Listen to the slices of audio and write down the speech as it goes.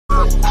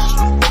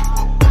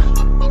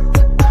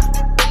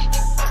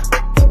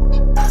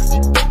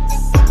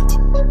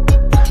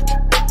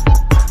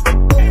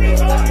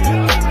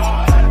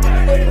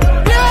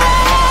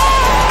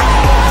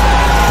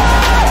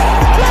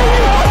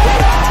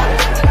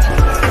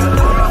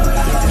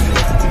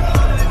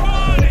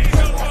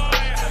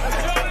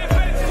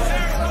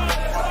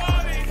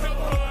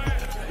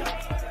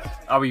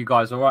How are you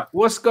guys? All right?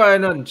 What's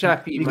going on,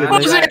 Chappy, man?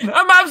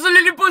 I'm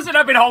absolutely buzzing.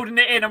 I've been holding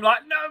it in. I'm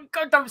like, no,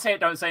 God, don't say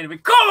it. Don't say anything.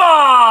 Come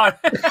on,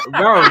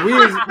 bro. We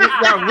was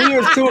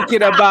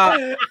talking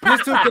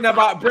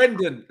about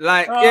Brendan.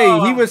 Like, hey,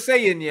 he was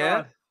saying,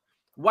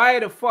 why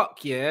the fuck,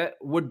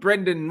 would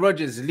Brendan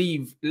Rodgers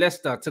leave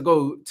Leicester to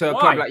go to a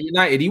club like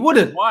United? He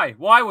wouldn't. Why?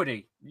 Why would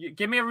he?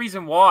 Give me a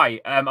reason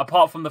why.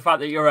 Apart from the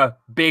fact that you're a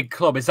big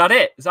club, is that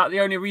it? Is that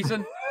the only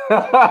reason?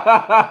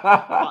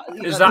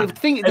 The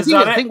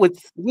thing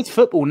with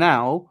football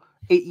now,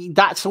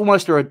 that's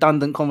almost a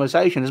redundant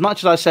conversation. As much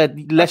as I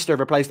said Leicester have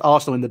replaced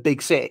Arsenal in the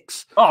Big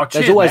Six,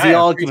 there's always the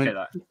argument.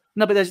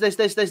 No, but there's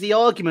the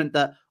argument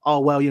that, oh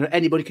well, you know,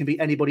 anybody can beat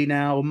anybody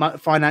now.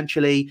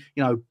 Financially,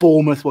 you know,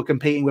 Bournemouth were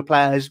competing with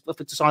players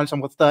to sign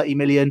someone for 30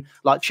 million,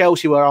 like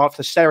Chelsea were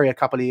after Seri a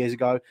couple of years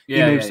ago. He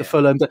moves to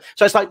Fulham,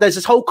 so it's like there's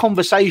this whole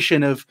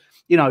conversation of,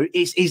 you know,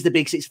 is the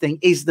Big Six thing,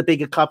 is the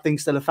bigger club thing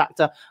still a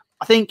factor?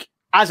 I think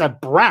as a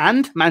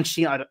brand,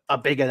 Manchester United are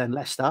bigger than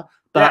Leicester,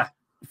 but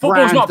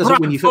football's not a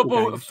brand.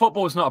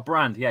 Football's not a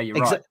brand. Yeah, you're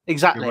right.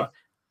 Exactly. You're right.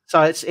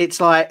 So it's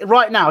like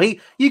right now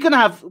you're gonna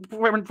have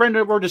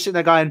Brendan Rodgers sitting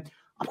there going,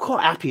 I'm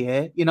quite happy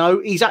here. You know,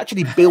 he's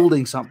actually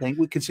building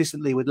something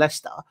consistently with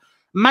Leicester.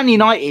 Man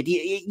United,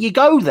 you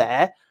go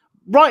there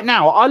right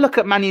now. I look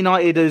at Man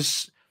United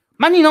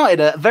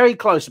are very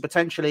close to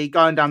potentially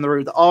going down the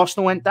route that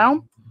Arsenal went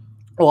down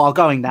or are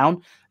going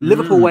down.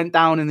 Liverpool went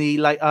down in the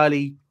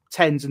early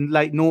 10s and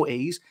late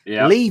noughties.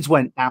 Leeds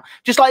went down.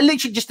 Just like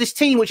literally just this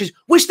team, which is,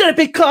 we're still a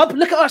big club.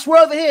 Look at us. We're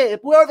over here.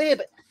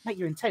 But mate,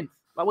 you're in 10th.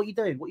 Like, what are you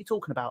doing? What are you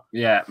talking about?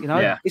 Yeah. You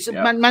know,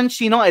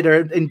 Manchester United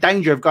are in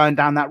danger of going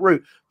down that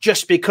route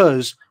just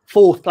because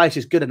 4th place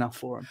is good enough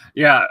for them.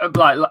 Yeah,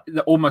 like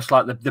almost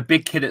like the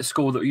big kid at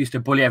school that used to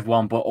bully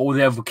everyone, but all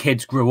the other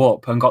kids grew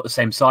up and got the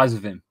same size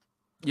of him.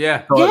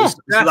 Yeah. That's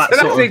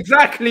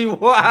exactly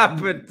what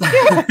happened.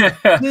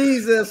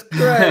 Jesus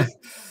Christ.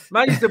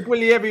 Man used to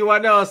bully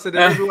everyone else, and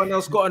then everyone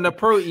else got on the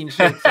protein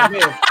shakes.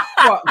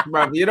 Fuck,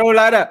 bro. You know,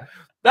 like that.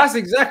 That's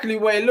exactly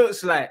what it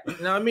looks like. You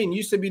know what I mean? You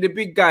used to be the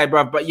big guy,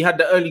 bro, but you had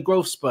the early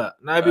growth spurt.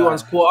 Now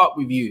everyone's caught up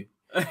with you.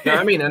 You know what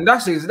I mean? And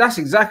that's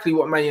exactly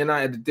what Man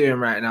United are doing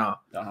right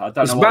now. I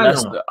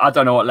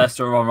don't know what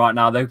Leicester are on right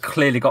now. They've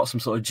clearly got some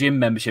sort of gym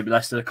membership,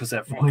 Leicester, because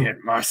they're fucking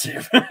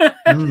massive.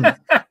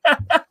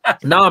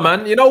 Nah,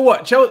 man. You know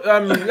what?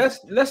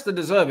 Leicester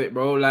deserve it,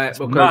 bro. Like,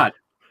 because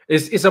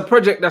it's a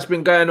project that's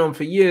been going on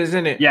for years,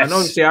 isn't it? Yes. And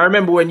obviously, I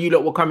remember when you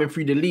lot were coming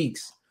through the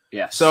leagues.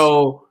 Yeah.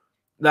 So,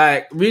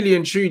 like, really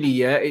and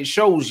truly, it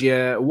shows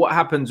what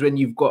happens when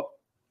you've got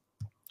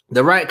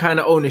the right kind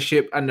of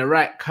ownership and the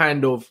right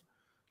kind of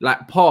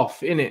like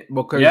path in it,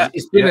 because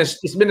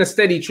it's been a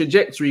steady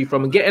trajectory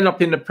from getting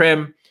up in the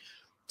Prem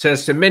to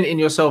cementing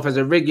yourself as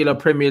a regular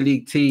Premier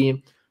League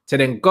team to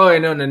then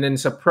going on and then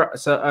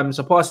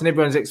surpassing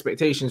everyone's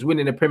expectations,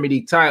 winning the Premier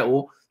League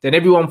title. Then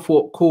everyone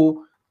thought,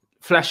 cool,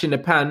 flash in the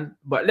pan,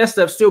 but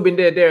Leicester have still been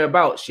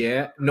thereabouts,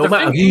 no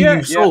matter who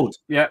you sold.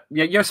 Yeah,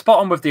 you're spot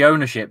on with the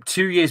ownership.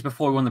 2 years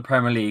before we won the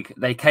Premier League,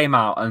 they came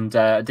out and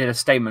did a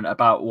statement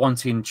about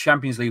wanting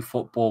Champions League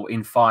football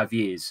in 5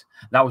 years.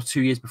 That was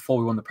 2 years before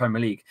we won the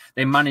Premier League.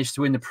 They managed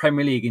to win the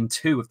Premier League in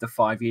 2 of the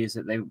 5 years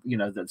that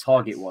the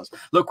target was.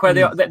 Look where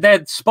they are.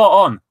 They're spot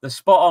on. They're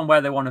spot on where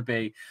they want to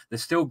be. They're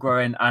still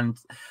growing. And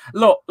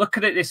look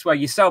at it this way.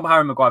 You sell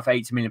Harry Maguire for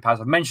 £80 million.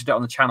 I've mentioned it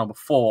on the channel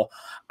before.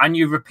 And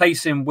you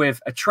replace him with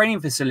a training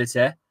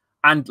facility.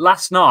 And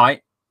last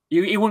night,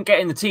 he wouldn't get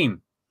in the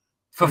team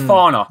for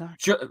Fana.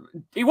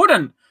 He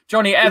wouldn't.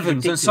 Johnny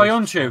Evans and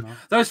Soyuncu.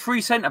 Those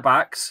 3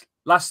 centre-backs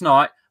last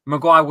night,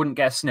 Maguire wouldn't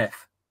get a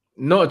sniff.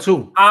 Not at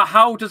all.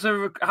 How does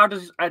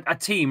a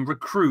team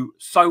recruit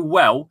so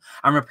well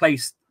and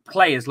replace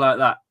players like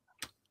that?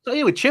 So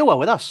he would Chilwell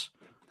with us.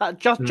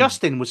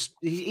 Justin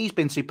he's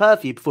been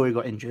superb for you before he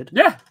got injured.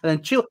 Yeah, and then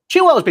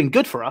Chilwell's been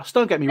good for us.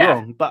 Don't get me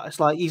wrong, but it's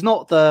like he's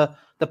not the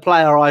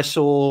player I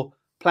saw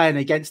playing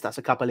against us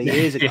a couple of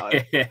years ago.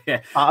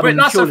 But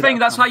that's the thing.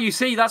 That's how you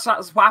see. That's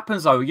what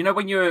happens, though. You know,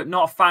 when you're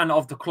not a fan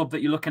of the club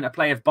that you're looking at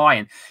players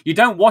buying, you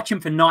don't watch him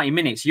for 90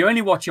 minutes. You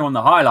only watch him on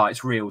the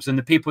highlights reels and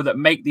the people that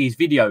make these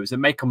videos that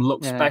make them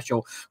look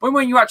special. But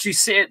when you actually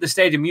sit at the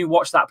stadium, you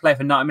watch that player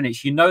for 90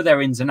 minutes, you know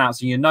their ins and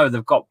outs, and you know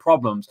they've got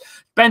problems.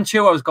 Ben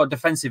Chilwell's got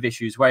defensive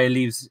issues where he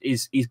leaves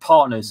his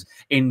partners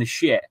in the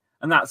shit.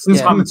 And that's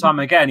time and time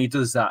again he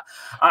does that.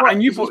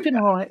 And he's been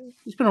all right.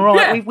 He's been all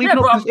right.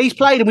 He's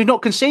played and we've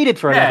not conceded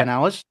for 11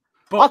 hours.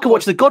 But I could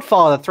watch The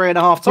Godfather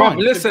 3.5 times.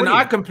 Listen,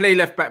 I can play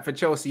left back for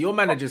Chelsea. Your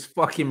manager's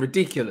fucking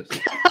ridiculous.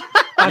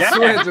 I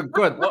swear to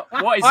God.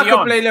 What is I he can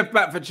on? play left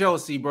back for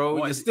Chelsea,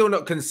 bro. You're still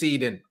not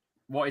conceding.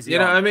 What is he? You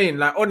know what I mean?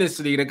 Like,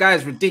 honestly, the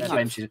guy's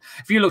ridiculous.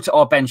 If you looked at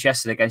our bench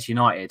yesterday against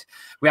United,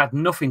 we had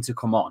nothing to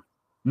come on.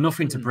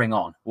 Nothing to bring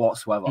on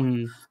whatsoever.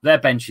 Their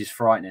bench is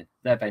frightening.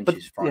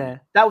 Yeah,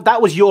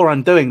 that was your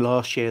undoing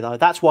last year, though.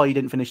 That's why you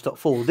didn't finish top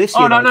 4 this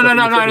year. No,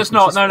 that's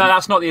not. No,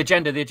 that's not the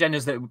agenda. The agenda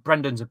is that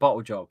Brendan's a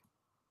bottle job.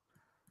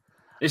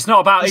 It's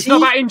not about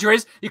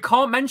injuries. You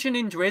can't mention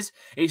injuries.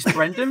 It's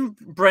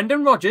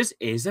Brendan Rodgers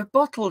is a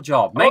bottle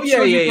job. Make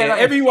sure you get that.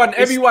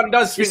 Everyone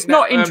does think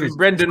not that injuries.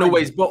 Brendan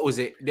always bottles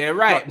it. They're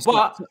right,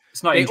 but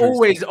it's not they injuries.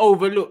 always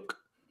overlook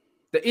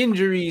the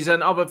injuries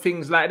and other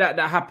things like that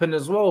happen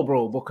as well,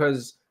 bro,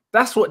 because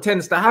that's what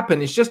tends to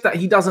happen. It's just that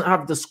he doesn't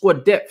have the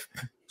squad depth.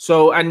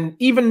 So, and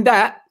even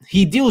that,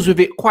 he deals with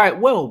it quite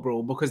well,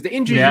 bro, because the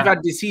injuries you've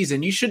had this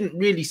season, you shouldn't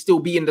really still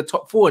be in the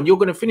top 4, and you're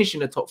going to finish in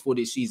the top 4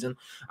 this season.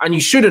 And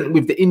you shouldn't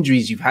with the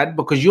injuries you've had,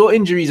 because your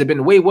injuries have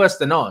been way worse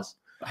than ours.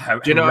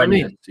 Do you know what I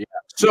mean? Yeah.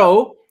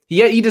 So,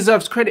 he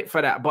deserves credit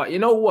for that. But you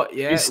know what?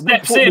 Yeah, he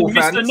steps in,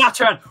 Mr.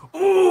 Nacho.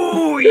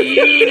 Oh,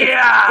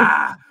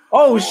 yeah.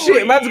 Oh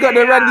shit, man's got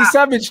the Randy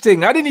Savage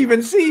thing. I didn't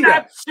even see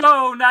that.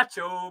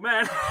 Nacho,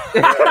 man.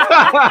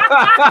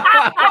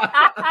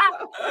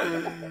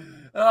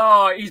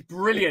 Oh, he's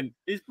brilliant.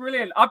 He's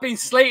brilliant. I've been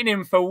slating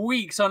him for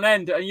weeks on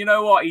end, and you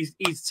know what?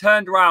 He's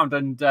turned around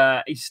and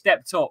he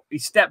stepped up. He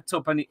stepped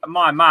up, and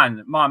my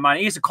man.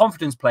 He's a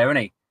confidence player,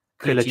 isn't he?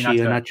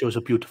 Iheanacho is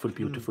a beautiful,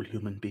 beautiful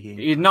human being.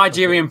 He's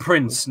Nigerian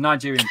prince.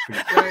 What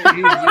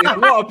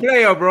a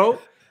player, bro.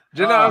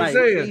 Do you know what I'm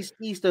saying?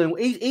 He's doing.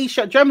 Do you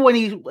remember when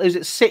he was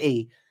at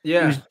City? Yeah,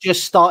 he was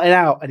just starting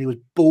out and he was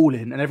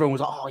balling, and everyone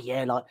was like, "Oh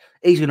yeah, like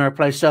he's going to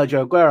replace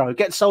Sergio Aguero."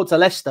 Gets sold to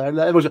Leicester, and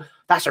everyone's like,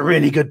 "That's a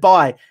really good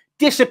buy."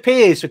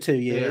 Disappears for 2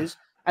 years,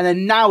 and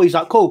then now he's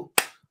like, "Cool,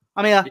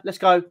 I'm here. Let's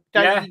go."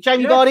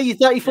 Jamie Vardy, you're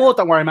 34.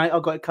 Don't worry, mate.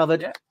 I've got it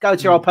covered. Go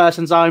to your old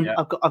person's home.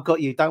 I've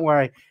got you. Don't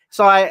worry.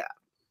 So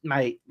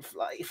mate,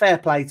 fair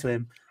play to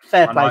him.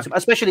 Fair play to him.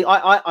 Especially,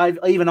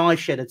 I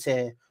shed a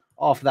tear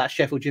after that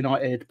Sheffield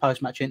United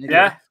post-match interview.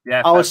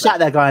 Yeah. I was sat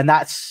there going,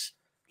 that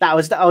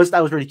was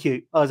really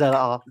cute. I was there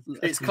like,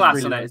 it's class,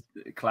 really isn't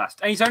it? It's class.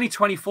 And he's only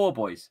 24,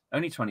 boys.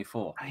 Only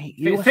 24.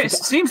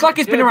 Seems like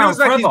he's been around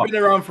forever. He's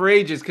been around for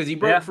ages because he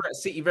broke through at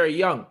City very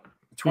young.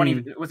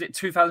 Was it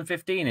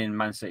 2015 in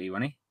Man City,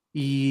 wasn't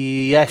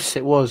he? Yes,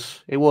 it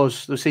was. It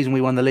was the season we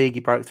won the league. He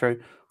broke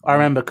through. I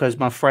remember because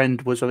my friend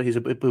was a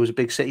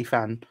big City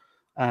fan.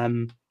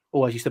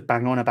 Always used to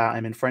bang on about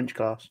him in French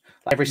class.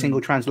 Like every single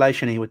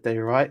translation he would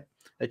do, right?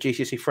 At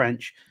GCSE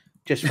French,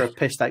 just for a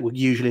piss take would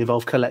usually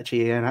involve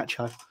Kelechi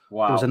Iheanacho.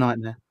 Wow. It was a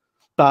nightmare.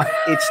 But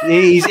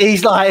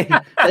he's like,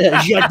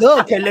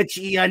 j'adore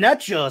Kelechi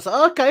Iheanacho.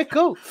 So, okay,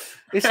 cool.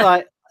 It's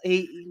like,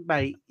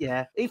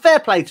 fair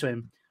play to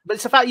him. But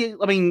it's the fact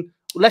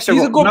Leicester.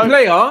 He's a good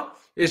player.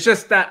 It's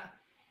just that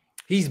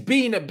he's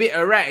been a bit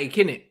erratic,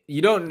 innit?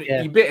 You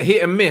bit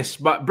hit and miss.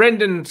 But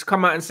Brendan's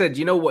come out and said,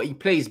 you know what? He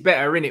plays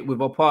better in it with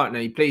a partner.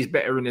 He plays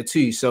better in a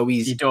 2. So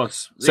he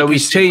does. So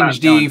he's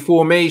changed the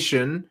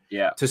formation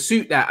to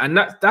suit that. And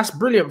that's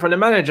brilliant for the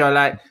manager.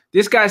 Like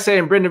this guy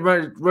saying Brendan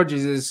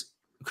Rodgers is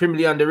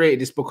criminally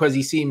underrated is because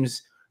he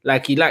seems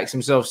like he likes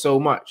himself so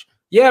much.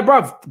 Yeah,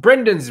 bruv.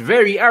 Brendan's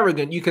very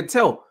arrogant. You can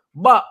tell.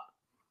 But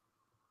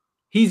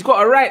he's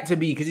got a right to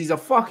be because he's a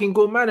fucking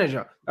good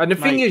manager. And the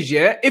thing is,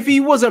 if he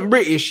wasn't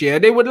British,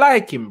 they would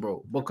like him,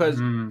 bro. Because,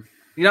 you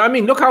know what I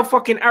mean? Look how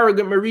fucking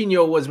arrogant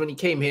Mourinho was when he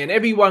came here. And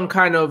everyone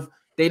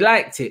they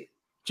liked it.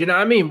 Do you know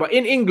what I mean? But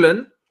in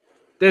England,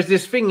 there's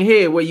this thing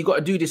here where you got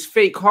to do this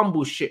fake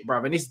humble shit,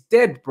 bro. And it's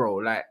dead, bro.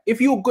 Like, if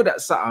you're good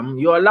at something,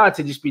 you're allowed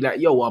to just be like,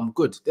 yo, I'm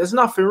good. There's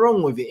nothing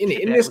wrong with it, innit?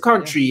 In this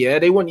country,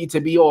 they want you to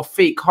be all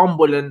fake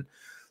humble and,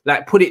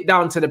 like, put it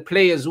down to the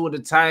players all the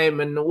time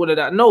and all of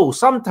that. No,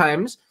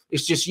 sometimes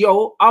it's just,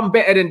 yo, I'm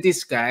better than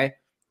this guy.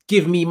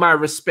 Give me my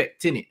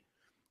respect, innit?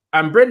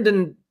 And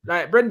Brendan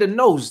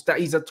knows that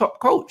he's a top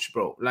coach,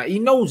 bro. Like, he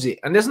knows it.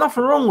 And there's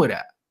nothing wrong with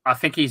that. I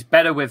think he's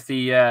better with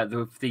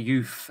the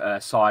youth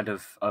side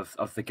of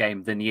the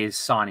game than he is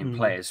signing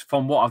players.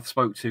 From what I've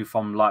spoke to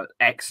from like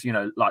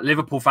like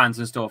Liverpool fans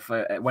and stuff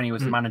when he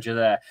was the manager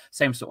there,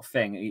 same sort of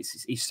thing.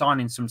 He's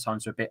signing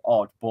sometimes are a bit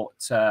odd, but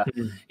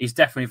he's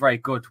definitely very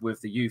good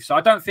with the youth. So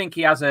I don't think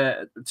he has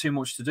too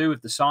much to do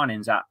with the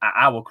signings at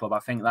our club. I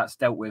think that's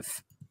dealt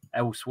with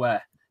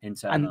elsewhere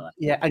internally.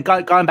 And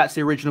going back to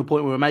the original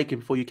point we were making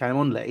before you came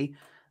on, Lee,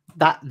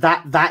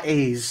 that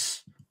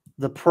is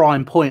the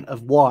prime point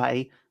of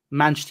why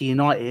Manchester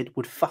United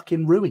would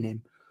fucking ruin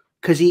him,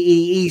 because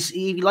he's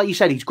like you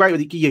said, he's great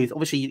with the youth.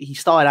 Obviously, he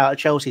started out at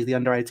Chelsea as the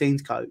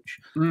under-18s coach.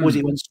 Was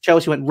it when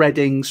Chelsea went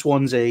Reading,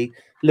 Swansea,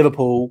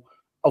 Liverpool,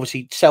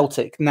 obviously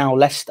Celtic, now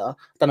Leicester?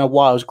 Don't know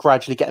why I was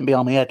gradually getting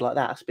behind my head like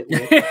that. It's a bit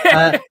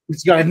weird.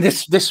 It's going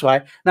this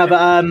way. No,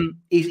 but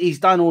he's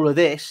done all of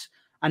this,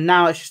 and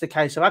now it's just a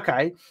case of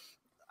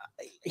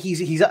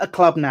he's at a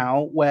club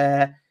now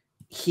where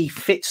he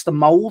fits the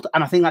mold,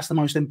 and I think that's the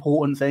most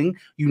important thing.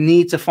 You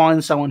need to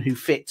find someone who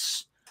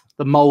fits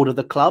the mold of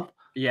the club.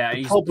 Yeah.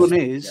 The problem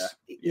is,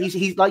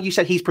 he's like you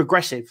said, he's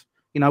progressive.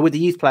 You know, with the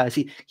youth players,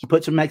 he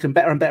makes them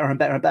better and better and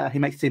better and better. He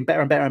makes the team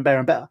better and better and better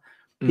and better.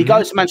 He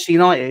goes to Manchester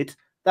United,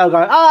 they'll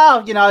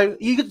go,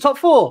 you get the top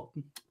 4.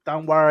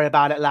 Don't worry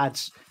about it,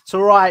 lads. It's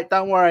all right.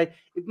 Don't worry.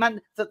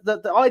 Man,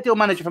 the ideal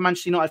manager for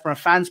Manchester United from a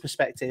fan's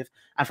perspective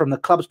and from the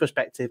club's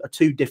perspective are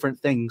two different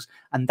things,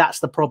 and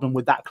that's the problem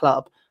with that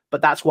club.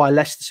 But that's why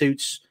Leicester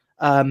suits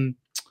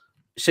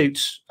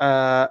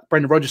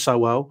Brendan Rodgers so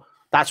well,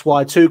 That's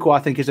why Tuchel, I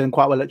think, is doing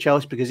quite well at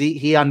Chelsea, because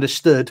he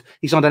understood.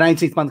 He signed an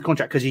 18th-month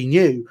contract because he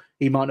knew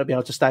he might not be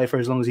able to stay for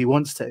as long as he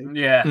wants to.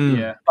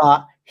 Yeah.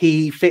 But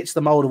he fits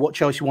the mold of what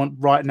Chelsea want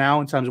right now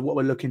in terms of what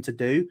we're looking to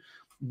do.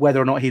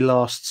 Whether or not he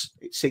lasts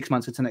 6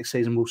 months into next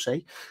season, we'll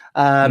see.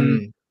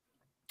 But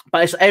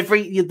it's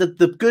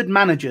the good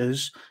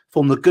managers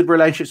form the good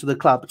relationships with the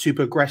club to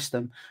progress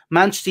them.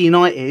 Manchester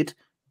United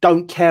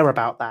don't care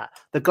about that.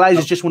 The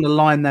Glazers just want to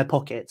line their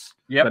pockets.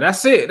 Yeah, but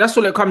that's it. That's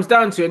all it comes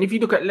down to. And if you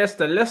look at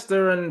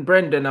Leicester and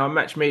Brendan are a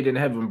match made in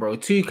heaven, bro.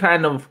 Two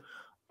kind of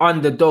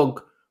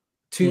underdogs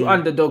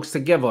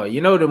together. You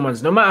know them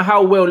ones. No matter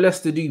how well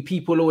Leicester do,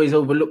 people always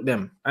overlook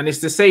them. And it's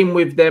the same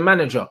with their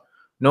manager.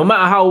 No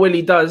matter how well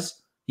he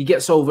does, he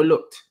gets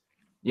overlooked.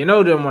 You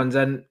know them ones.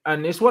 And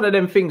it's one of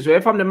them things where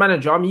if I'm the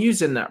manager, I'm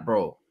using that,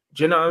 bro.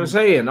 Do you know what I'm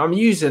saying? I'm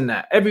using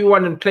that.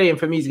 Everyone playing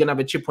for me is going to have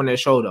a chip on their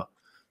shoulder.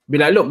 Be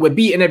like, look, we're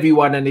beating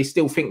everyone and they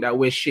still think that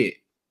we're shit.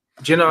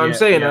 Do you know what I'm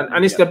saying?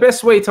 And it's the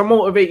best way to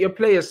motivate your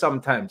players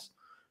sometimes,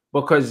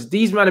 because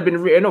these men have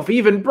been written off.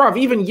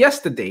 Even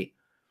yesterday,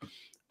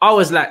 I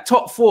was like,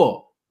 top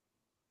 4.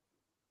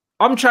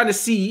 I'm trying to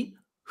see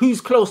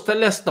who's close to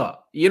Leicester.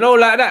 You know,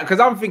 like that.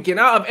 Because I'm thinking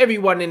out of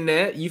everyone in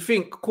there, you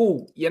think,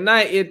 cool,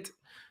 United,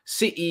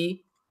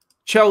 City,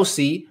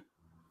 Chelsea.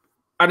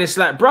 And it's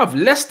like, bruv,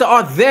 Leicester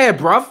are there,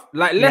 bruv.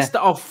 Like, Leicester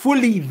are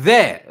fully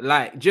there.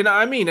 Like, do you know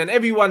what I mean? And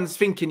everyone's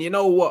thinking, you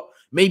know what?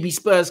 Maybe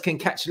Spurs can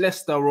catch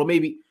Leicester, or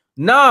maybe...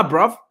 Nah,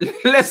 bruv.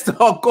 Leicester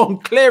are gone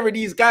clear of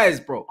these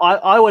guys, bro.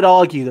 I would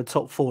argue the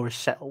top 4 is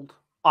settled.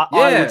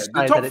 I would say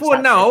the top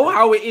 4 now, settled.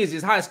 How it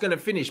is how it's going to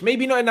finish.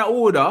 Maybe not in that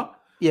order.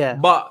 Yeah.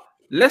 But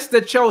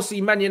Leicester, Chelsea,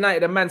 Man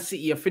United, and Man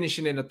City are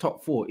finishing in the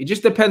top 4. It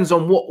just depends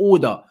on what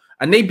order.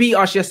 And they beat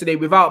us yesterday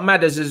without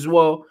Madders as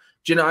well.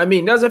 Do you know what I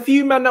mean? There's a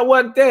few men that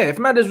weren't there. If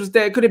Madders was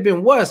there, it could have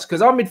been worse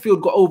because our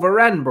midfield got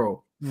overran,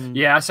 bro.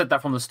 Yeah, I said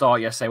that from the start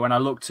yesterday when I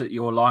looked at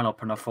your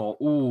lineup and I thought,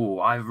 oh,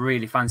 I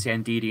really fancy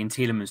Ndidi and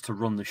Tielemans to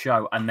run the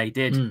show. And they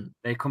did.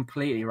 They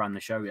completely ran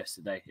the show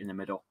yesterday in the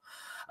middle.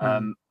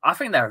 I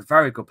think they're a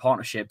very good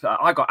partnership.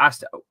 I got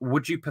asked,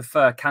 would you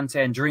prefer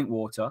Kante and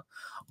Drinkwater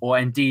or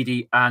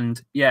Ndidi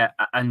and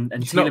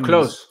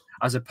Tielemans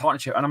as a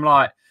partnership? And I'm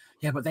like,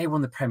 yeah, but they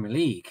won the Premier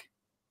League.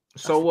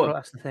 So what?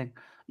 That's the thing.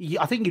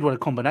 I think you'd want a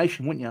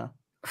combination, wouldn't you?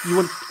 You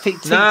would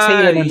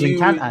Tielemans and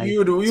Kante.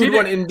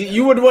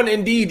 You would want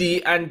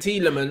Ndidi and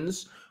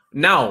Tielemans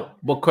now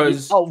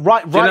because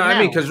right you know now. What I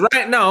mean? Because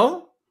right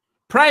now,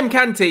 prime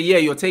Kante,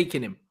 you're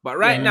taking him, but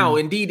right now,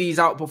 Ndidi's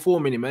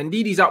outperforming him.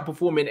 Ndidi's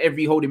outperforming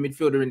every holding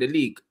midfielder in the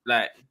league,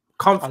 like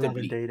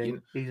comfortably.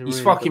 He's really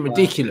fucking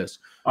ridiculous.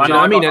 I know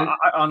what I mean?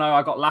 I know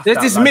I got laughed at.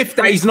 There's this myth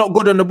that he's not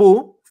good on the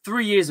ball.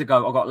 3 years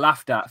ago, I got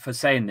laughed at for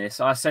saying this.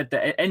 I said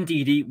that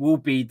Ndidi will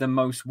be the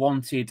most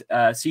wanted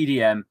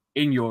CDM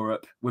in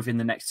Europe within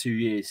the next 2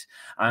 years.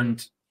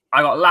 And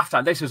I got laughed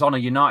at. This was on a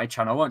United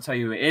channel. I won't tell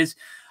you who it is.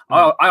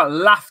 I got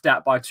laughed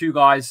at by 2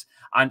 guys.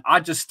 And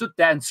I just stood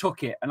there and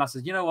took it. And I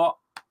said, you know what?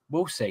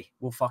 We'll see.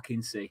 We'll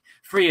fucking see.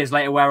 3 years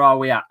later, where are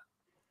we at?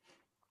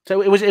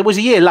 So it was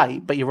a year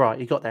late, but you're right.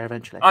 You got there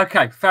eventually.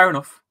 Okay, fair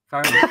enough.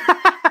 Fair enough.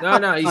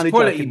 No, he's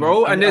quality,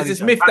 bro. And there's this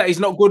myth that he's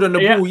not good on the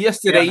ball.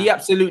 Yesterday, he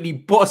absolutely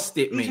bossed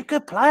it, mate. He's a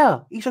good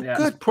player. He's a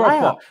good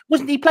player.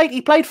 Wasn't he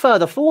played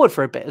further forward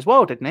for a bit as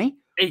well, didn't he?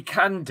 He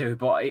can do,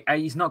 but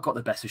he's not got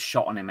the best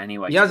shot on him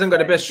anyway. He hasn't got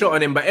the best shot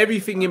on him, but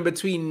everything in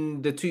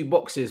between the 2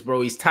 boxes,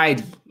 bro, he's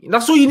tidy.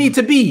 That's all you need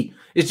to be.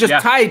 It's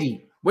just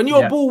tidy. When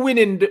you're a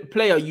ball-winning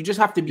player, you just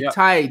have to be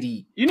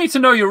tidy. You need to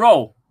know your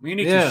role. You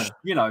need to,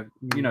 you know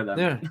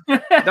them. Yeah.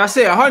 That's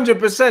it,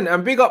 100%.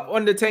 And big up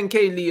on the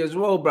 10K Lee as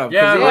well, bro.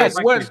 Yeah,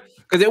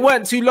 because it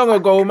weren't too long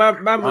ago,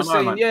 man was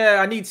saying,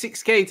 I need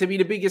 6K to be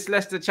the biggest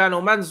Leicester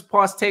channel. Man's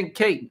past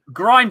 10K.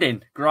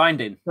 Grinding.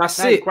 That's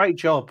it. Great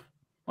job.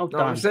 Well done. You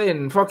know what I'm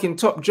saying? Fucking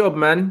top job,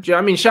 man. Do you know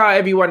what I mean? Shout out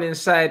everyone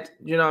inside.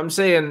 You know what I'm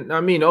saying?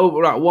 I mean,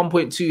 over like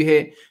 1.2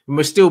 here.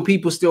 And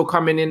people still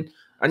coming in.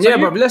 And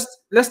bro,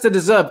 Leicester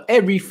deserve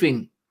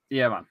everything.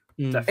 Yeah, man.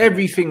 Definitely.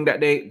 Everything that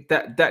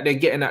they're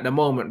getting at the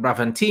moment, bruv.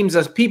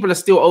 And people are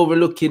still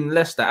overlooking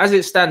Leicester. As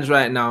it stands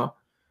right now,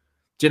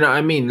 do you know what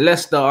I mean?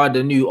 Leicester are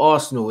the new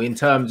Arsenal in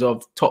terms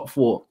of top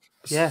 4.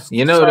 Yeah.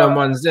 You know them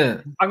ones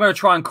there. I'm going to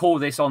try and call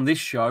this on this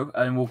show,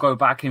 and we'll go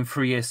back in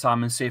 3 years'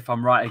 time and see if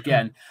I'm right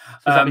again.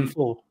 Does that mean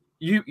 4?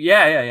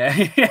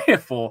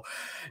 4.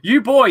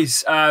 You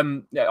boys,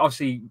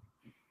 obviously,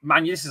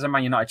 this is a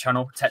Man United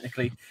channel,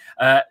 technically.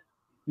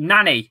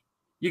 Nani,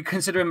 you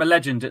consider him a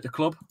legend at the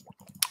club?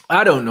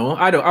 I don't know.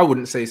 I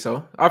wouldn't say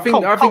so. I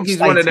think he's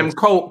one of them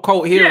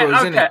cult heroes,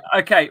 isn't it?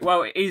 Okay.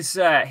 Well,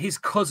 his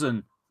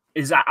cousin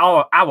is at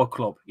our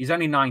club. He's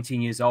only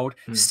 19 years old.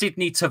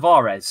 Sydney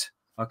Tavares.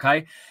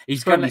 Okay,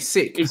 he's gonna be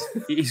sick.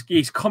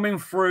 He's coming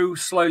through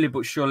slowly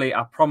but surely.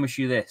 I promise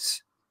you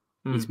this.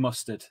 He's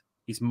mustard.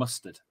 He's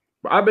mustard.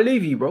 I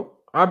believe you, bro.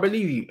 I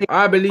believe you.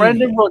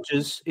 Brendan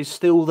Rodgers is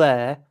still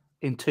there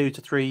in 2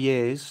 to 3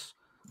 years.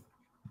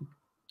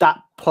 That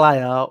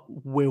player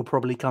will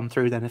probably come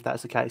through then if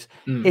that's the case.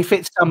 If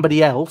it's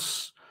somebody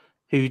else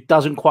who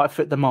doesn't quite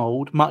fit the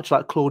mold, much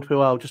like Claude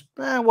Puel, just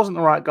wasn't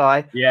the right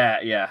guy.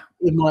 Yeah.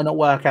 It might not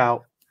work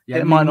out. Yeah,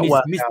 it might not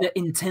work Mr. out.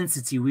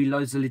 Intensity, we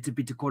lose a little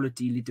bit of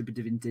quality, a little bit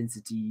of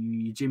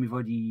intensity. Jamie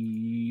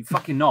Vardy,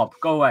 fucking knob,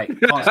 go away.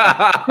 Couldn't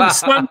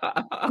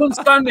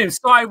stand him.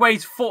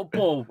 Sideways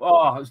football.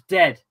 Oh, it was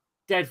dead.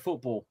 Dead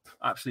football.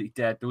 Absolutely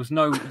dead. There was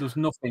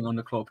nothing on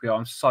the club here.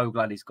 I'm so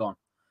glad he's gone.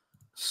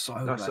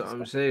 That's what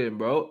I'm saying,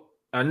 bro.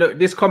 And look,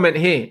 this comment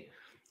here.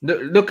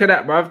 Look at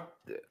that, bruv.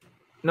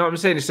 No, I'm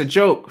saying it's a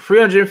joke.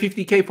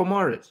 350k for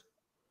Mahrez.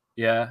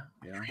 Yeah.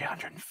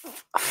 300.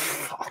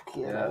 Fuck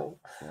yeah.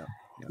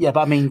 Yeah,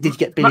 but I mean, did you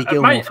get Billy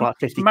Gilmore for like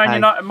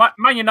 50k?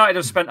 Man United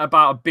have spent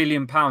about £1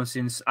 billion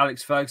since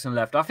Alex Ferguson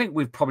left. I think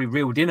we've probably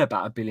reeled in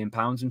about £1 billion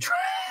and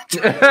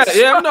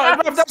yeah,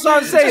 that's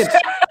what I'm saying.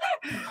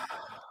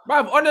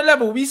 Bruv, on the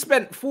level, we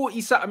spent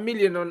 40-something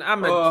million on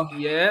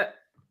Ahmed,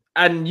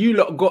 and you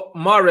lot got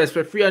Mahrez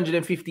for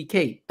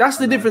 350k. That's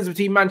the difference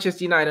between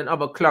Manchester United and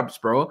other clubs,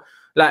 bro.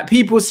 Like,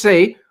 people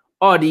say,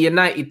 oh, the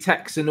United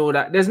tax and all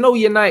that. There's no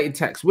United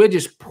tax. We're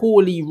just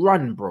poorly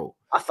run, bro.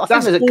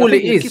 That's all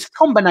it is. It's a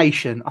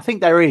combination. I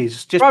think there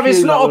is. Just bro,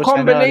 it's not a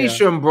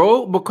combination,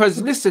 bro. Because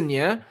listen,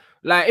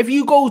 like if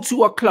you go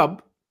to a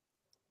club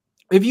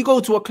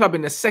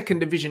in the second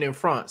division in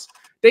France,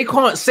 they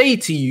can't say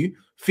to you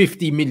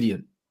 50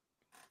 million.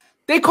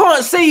 They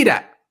can't say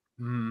that.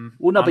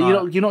 Well, no,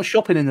 but you're not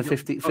shopping in the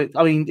 50.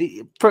 I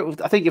mean,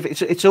 I think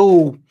if it's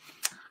all,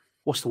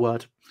 what's the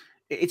word?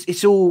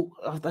 It's all.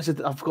 I've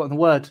forgotten the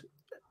word.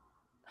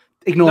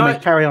 Ignore me.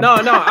 Carry on. No.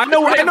 I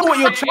know what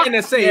you're trying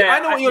to say. I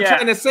know what you're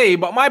trying to say.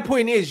 But my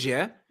point is,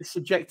 it's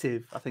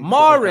subjective. I think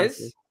Mahrez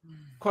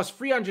cost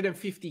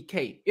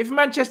 350k. If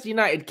Manchester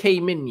United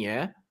came in,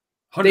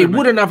 they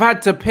wouldn't have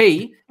had to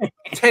pay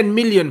 10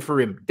 million for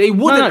him. They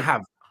wouldn't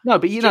have. No,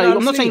 but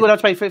I'm not saying you would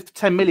have to pay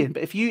 10 million.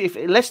 But if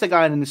Leicester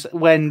going in this,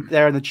 when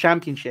they're in the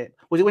Championship,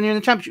 was it when you're in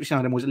the Championship you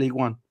signed them? Was it League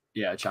One?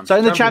 Yeah, Championship. So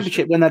in the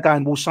Championship, when they're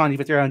going, we'll sign you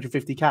for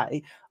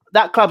 350k.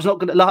 That club's not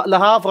going to. Le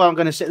Havre aren't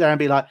going to sit there and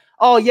be like,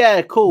 "Oh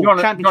yeah, cool,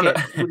 Championship."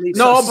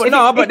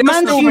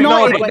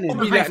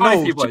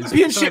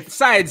 Championship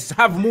sides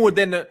have more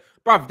than.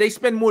 Bruv, they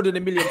spend more than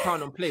 £1 million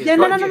on players. Yeah,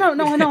 no, I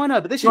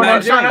know. But this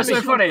is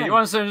something funny. You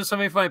want to know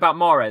something funny about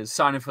Mahrez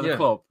signing for the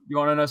club? You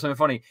want to know something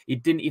funny? He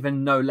didn't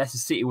even know Leicester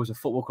City was a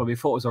football club. He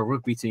thought it was a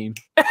rugby team.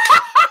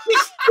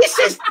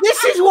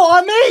 This is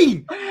what I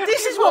mean.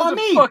 This is what I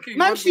mean.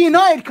 Manchester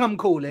United come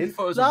calling.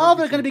 They're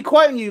going to be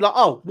quoting you like,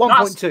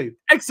 1.2.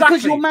 Exactly.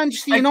 Because you're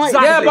Manchester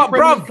United. Yeah, but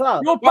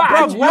bruv, your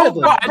badge,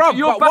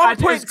 your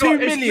 1.2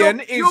 million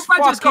is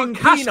fucking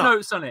cash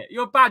notes on it.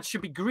 Your badge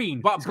should be green.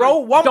 But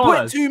bro,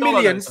 1.2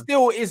 million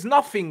still is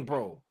nothing,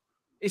 bro.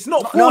 It's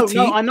not 40.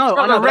 No, I know.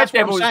 That's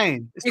what I'm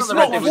saying. It's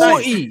not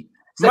 40.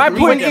 My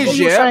point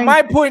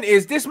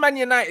is this Man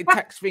United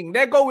tax thing.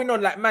 They're going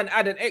on like, man,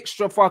 add an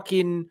extra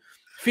fucking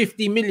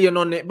 50 million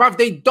on it, bruv.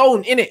 They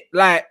don't, innit?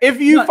 Like,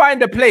 if you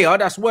find a player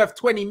that's worth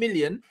 20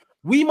 million,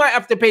 we might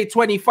have to pay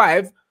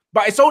 25,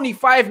 but it's only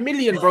 5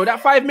 million, bro. That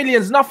 5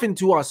 million's nothing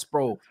to us,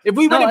 bro. If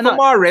we went in for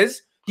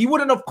Mahrez, he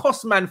wouldn't have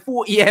cost man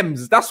 40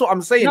 M's. That's what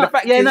I'm saying. The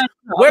fact is,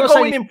 we're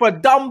going in for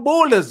dumb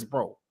ballers,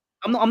 bro.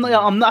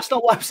 That's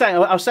not what I'm saying.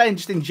 I was saying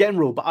just in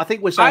general, but I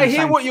think we're saying. I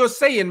hear what you're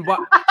saying,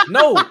 but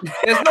no,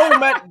 there's no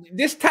man.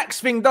 This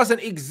tax thing doesn't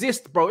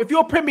exist, bro. If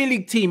you're a Premier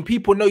League team,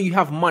 people know you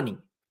have money.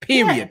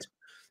 Period. Yeah.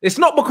 It's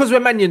not because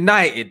we're Man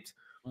United.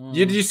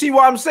 You see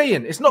what I'm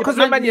saying? It's not because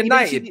we're Man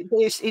United.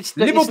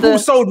 Liverpool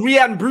sold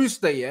Ryan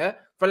Brewster,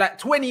 for like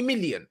 20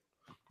 million.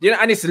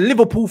 And it's a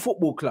Liverpool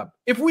Football Club.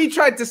 If we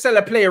tried to sell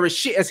a player as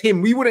shit as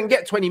him, we wouldn't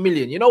get 20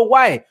 million. You know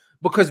why?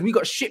 Because we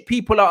got shit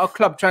people out of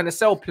club trying to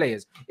sell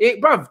players.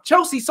 Bruv,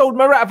 Chelsea sold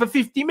Morata for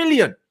 50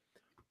 million.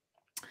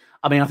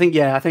 I mean, I think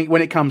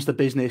when it comes to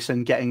business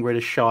and getting rid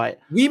of shite,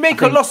 we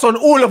make a loss on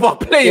all of our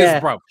players,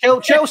 bro.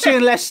 Chelsea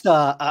and Leicester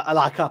are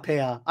like up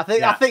here. I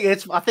think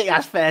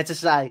that's fair to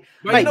say.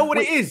 But you know what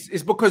it is?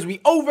 It's because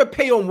we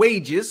overpay on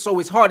wages, so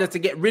it's harder to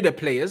get rid of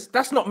players.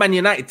 That's not Man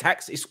United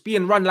tax. It's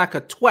being run like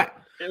a twat.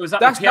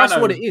 That's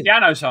what it is.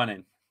 Piano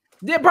signing.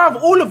 Yeah,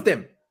 bruv, all of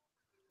them.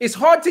 It's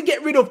hard to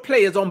get rid of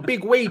players on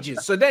big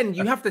wages. So then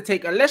you have to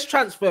take a less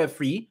transfer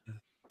fee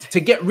to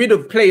get rid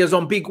of players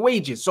on big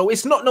wages. So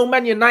it's not no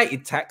Man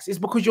United tax. It's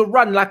because you're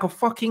run like a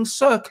fucking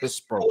circus,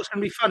 bro. What's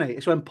going to be funny?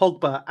 It's when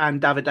Pogba and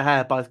David De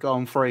Gea both go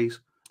on freeze.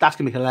 That's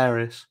going to be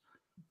hilarious.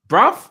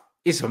 Bruv,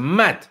 it's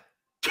mad.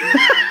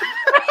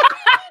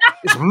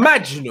 It's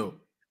mad, you know.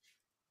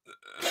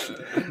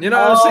 You know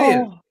what I'm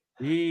saying?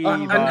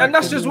 And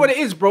that's just what it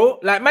is, bro.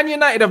 Like, Man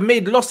United have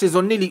made losses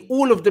on nearly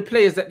all of the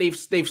players that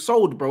they've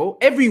sold, bro.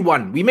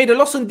 Everyone. We made a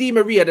loss on Di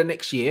Maria the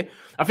next year.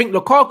 I think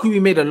Lukaku, we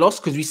made a loss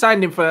because we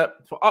signed him for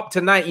up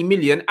to 90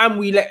 million and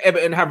we let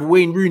Everton have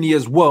Wayne Rooney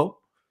as well.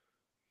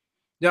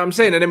 You know what I'm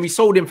saying? And then we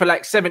sold him for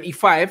like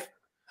 75.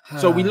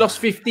 So we lost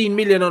 15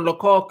 million on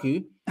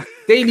Lukaku.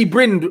 Daily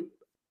Brind,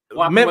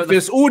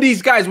 Memphis, all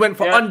these guys went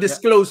for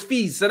undisclosed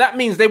fees. So that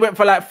means they went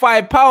for like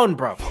 £5,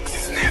 bro.